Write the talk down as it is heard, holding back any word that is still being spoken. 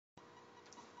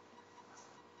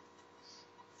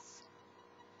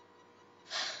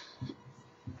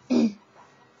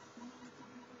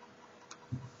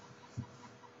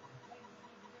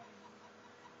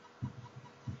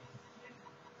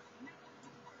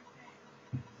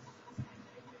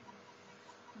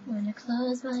I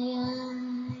close my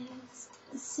eyes,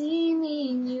 I see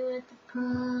me and you at the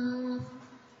prom.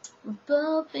 We've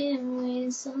both been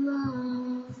waiting so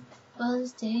long for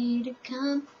this day to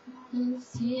come.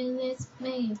 Let's here, let's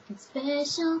make it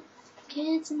special.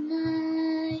 Can't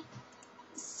deny.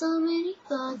 So many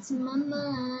thoughts in my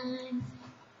mind.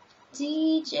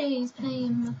 DJ's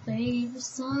playing my favorite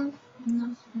song.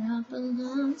 No crowd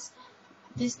belongs.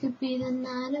 This could be the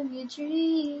night of your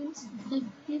dreams.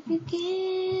 If you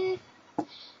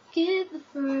give the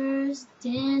first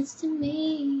dance to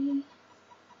me.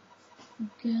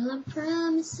 Girl, I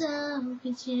promise I'll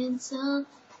be gentle.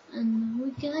 I know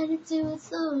we gotta do it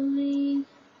slowly.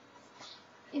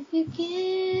 If you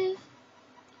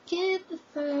give the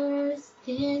first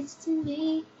dance to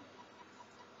me.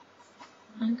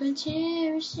 I'm gonna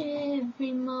cherish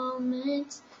every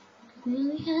moment. It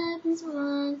only happens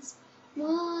once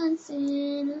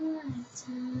in a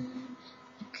lifetime.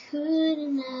 I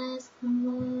couldn't ask for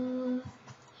more.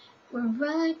 We're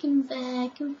rocking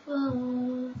back and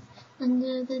forth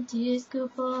under the disco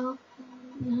ball.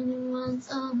 The only ones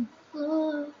on the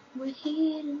floor. We're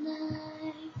here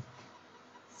tonight.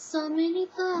 So many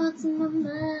thoughts in my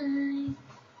mind.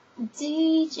 The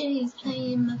DJ's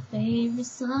playing my favorite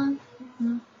song.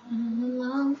 Not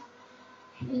alone.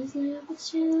 There's an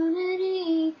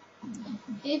opportunity.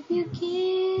 If you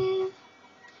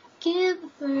give the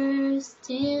first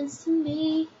dance to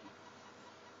me.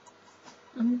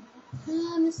 I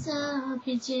promise I'll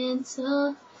be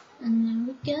gentle. I know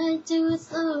we gotta do it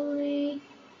slowly.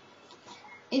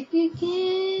 If you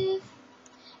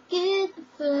give the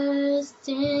first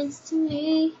dance to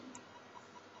me.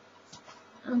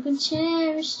 I'm gonna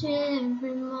cherish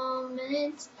every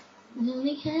moment. It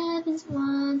only happens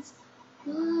once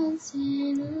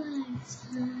in a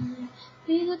lifetime.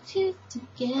 We look cute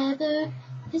together.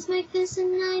 Let's make this a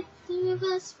night three of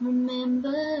us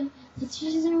remember. The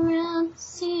teachers around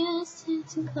see us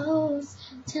dancing close,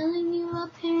 telling you our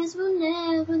parents will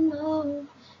never know.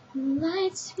 The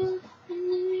lights go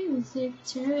and the music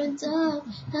turns up.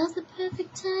 Now's the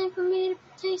perfect time for me to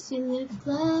taste your lip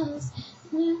gloss.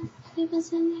 Keep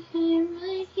us in the hair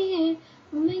right here.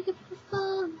 We'll make it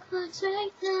before the clock's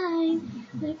right 9.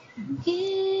 Like,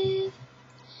 give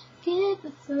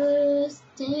the first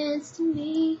dance to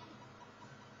me.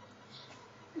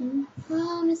 And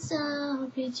promise I'll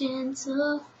be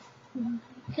gentle.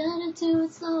 Gotta do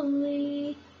it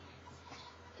slowly.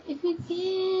 If you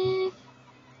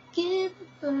give the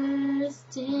first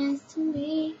dance to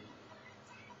me.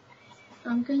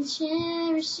 I'm gonna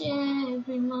cherish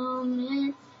every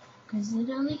moment. 'Cause it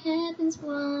only happens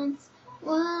once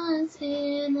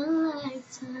in a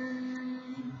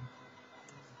lifetime.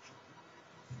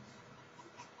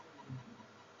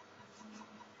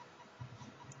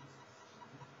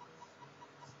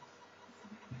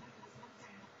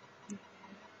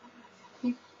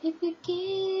 If you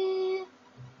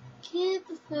give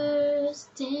the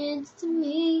first dance to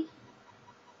me.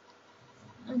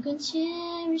 I'm gonna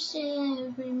cherish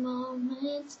every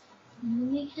moment. It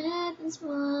only happens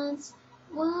once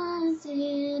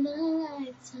in a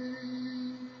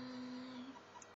lifetime.